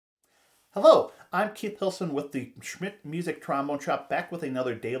Hello, I'm Keith Hilson with the Schmidt Music Trombone Shop, back with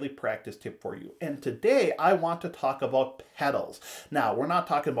another daily practice tip for you. And today I want to talk about pedals. Now, we're not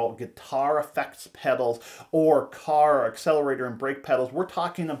talking about guitar effects pedals or car accelerator and brake pedals. We're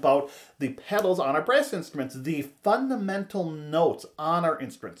talking about the pedals on our brass instruments, the fundamental notes on our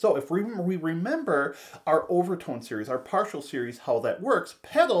instruments. So if we remember our overtone series, our partial series, how that works,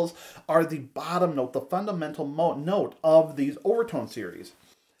 pedals are the bottom note, the fundamental note of these overtone series.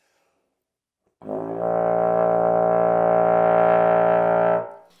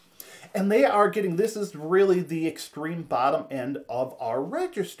 And they are getting, this is really the extreme bottom end of our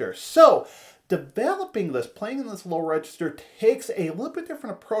register. So developing this, playing in this low register takes a little bit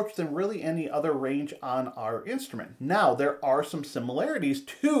different approach than really any other range on our instrument. Now, there are some similarities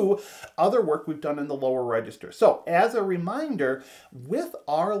to other work we've done in the lower register. So as a reminder, with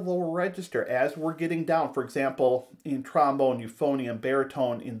our lower register, as we're getting down, for example, in trombone, euphonium,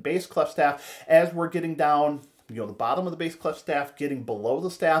 baritone, in bass clef staff, as we're getting down, the bottom of the bass clef staff, getting below the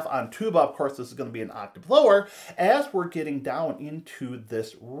staff. On tuba, of course, this is going to be an octave lower. As we're getting down into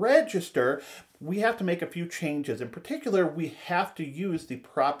this register, we have to make a few changes. In particular, we have to use the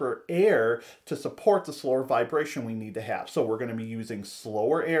proper air to support the slower vibration we need to have. So we're going to be using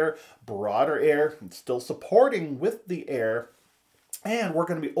slower air, broader air, and still supporting with the air. And we're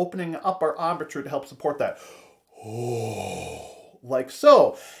going to be opening up our embouchure to help support that. Like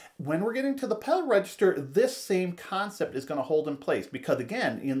so. When we're getting to the pedal register, this same concept is going to hold in place because,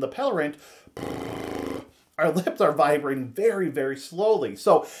 again, in the pedal range, our lips are vibrating very, very slowly.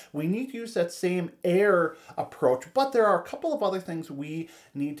 So we need to use that same air approach, but there are a couple of other things we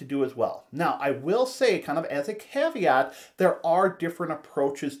need to do as well. Now, I will say, kind of as a caveat, there are different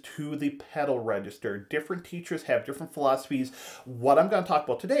approaches to the pedal register. Different teachers have different philosophies. What I'm going to talk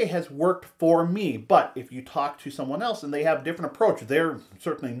about today has worked for me, but if you talk to someone else and they have a different approach, they're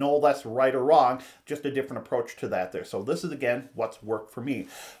certainly no less right or wrong, just a different approach to that there. So this is, again, what's worked for me.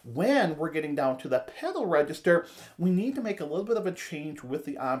 When we're getting down to the pedal register, we need to make a little bit of a change with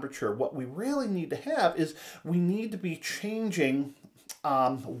the embouchure. What we really need to have is we need to be changing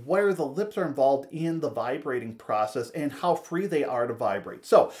where the lips are involved in the vibrating process and how free they are to vibrate.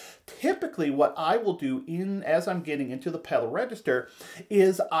 So typically what I will do as I'm getting into the pedal register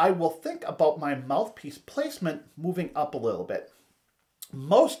is I will think about my mouthpiece placement moving up a little bit.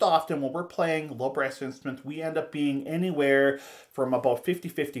 Most often when we're playing low brass instruments, we end up being anywhere from about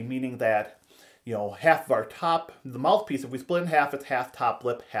 50-50, meaning that half of our top, the mouthpiece, if we split in half, it's half top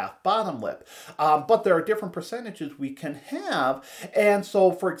lip, half bottom lip. But there are different percentages we can have. And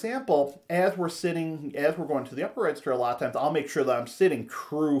so, for example, as we're going to the upper register, a lot of times I'll make sure that I'm sitting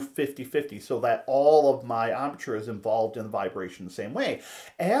true 50-50 so that all of my embouchure is involved in the vibration the same way.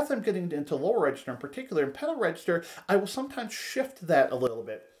 As I'm getting into lower register, in particular in pedal register, I will sometimes shift that a little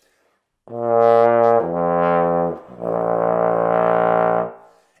bit.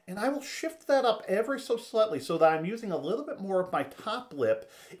 And I will shift that up ever so slightly so that I'm using a little bit more of my top lip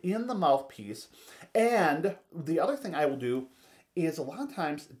in the mouthpiece. And the other thing I will do is a lot of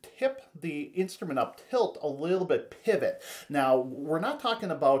times tip the instrument up, tilt a little bit, pivot. Now, we're not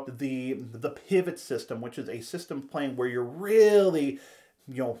talking about the pivot system, which is a system playing where you're really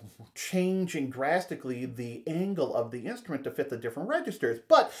changing drastically the angle of the instrument to fit the different registers.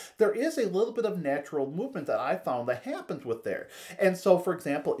 But there is a little bit of natural movement that I found that happens with there. And so, for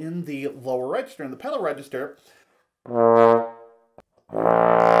example, in the lower register, in the pedal register,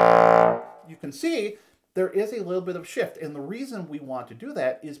 you can see there is a little bit of shift. And the reason we want to do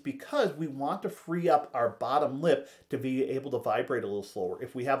that is because we want to free up our bottom lip to be able to vibrate a little slower.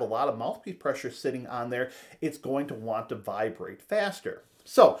 If we have a lot of mouthpiece pressure sitting on there, it's going to want to vibrate faster.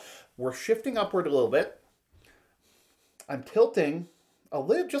 So we're shifting upward a little bit. I'm tilting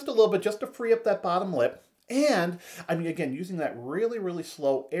just a little bit just to free up that bottom lip. And I mean, again, using that really, really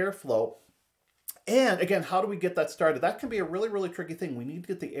slow airflow. And again, how do we get that started? That can be a really, really tricky thing. We need to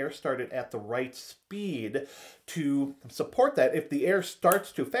get the air started at the right speed to support that. If the air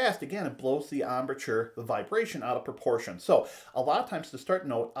starts too fast, again, it blows the embouchure, the vibration, out of proportion. So a lot of times to start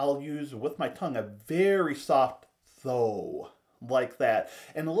note, I'll use with my tongue a very soft though, like that.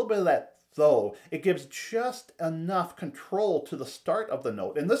 And a little bit of that though, it gives just enough control to the start of the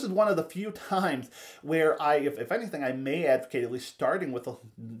note. And this is one of the few times where if anything, I may advocate at least starting with,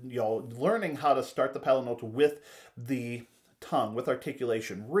 learning how to start the pedal notes with the tongue, with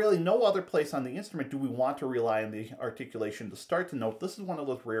articulation. Really, no other place on the instrument do we want to rely on the articulation to start the note. This is one of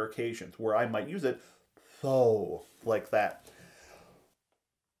those rare occasions where I might use it though, like that.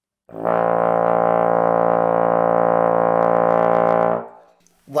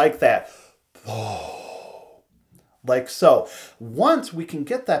 Like that. like so. Once we can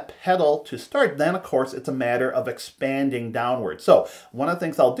get that pedal to start, then of course it's a matter of expanding downward. So one of the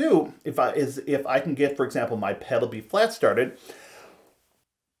things I'll do if I can get, for example, my pedal B flat started,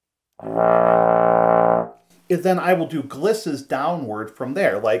 is then I will do glisses downward from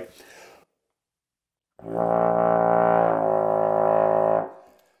there, like.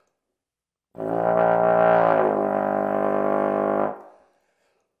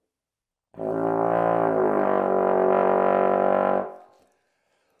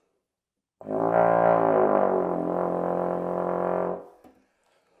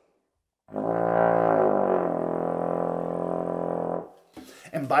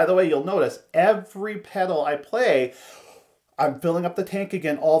 And by the way, you'll notice every pedal I play, I'm filling up the tank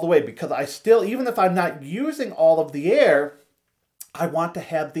again all the way, because I still, even if I'm not using all of the air, I want to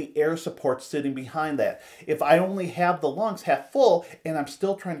have the air support sitting behind that. If I only have the lungs half full and I'm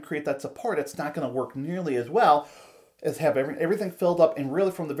still trying to create that support, it's not going to work nearly as well as have everything filled up and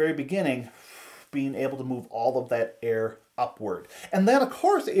really from the very beginning being able to move all of that air upward. And then, of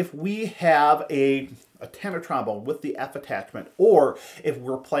course, if we have a tenor trombone with the F attachment, or if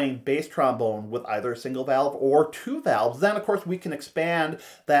we're playing bass trombone with either a single valve or two valves, then, of course, we can expand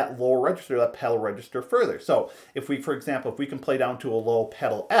that lower register, that pedal register further. So if we, for example, if we can play down to a low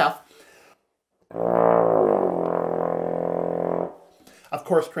pedal F, of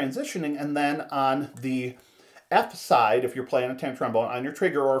course, transitioning, and then on the F side, if you're playing a tenor trombone on your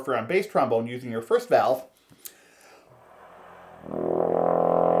trigger, or if you're on bass trombone using your first valve,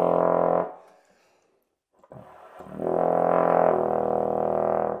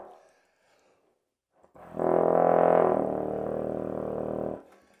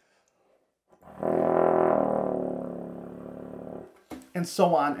 and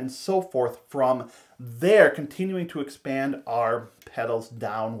so on and so forth from there, continuing to expand our pedals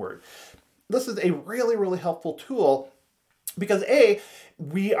downward. This is a really, really helpful tool because A,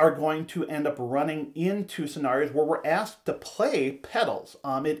 we are going to end up running into scenarios where we're asked to play pedals.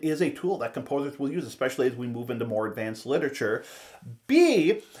 It is a tool that composers will use, especially as we move into more advanced literature.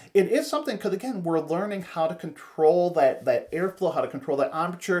 B, it is something, because again, we're learning how to control that airflow, how to control that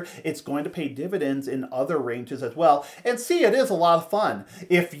embouchure. It's going to pay dividends in other ranges as well. And C, it is a lot of fun.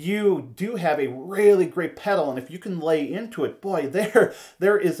 If you do have a really great pedal, and if you can lay into it, boy,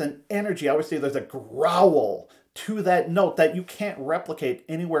 there is an energy. I always say there's a growl to that note that you can't replicate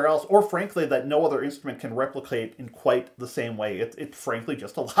anywhere else, or frankly that no other instrument can replicate in quite the same way. It's frankly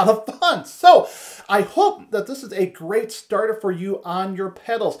just a lot of fun. So I hope that this is a great starter for you on your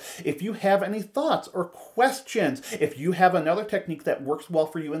pedals. If you have any thoughts or questions, if you have another technique that works well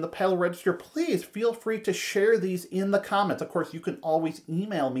for you in the pedal register, please feel free to share these in the comments. Of course, you can always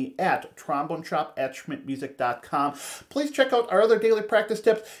email me at tromboneshop@schmidtmusic.com. Please check out our other daily practice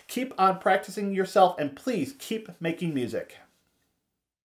tips. Keep on practicing yourself, and please keep making music.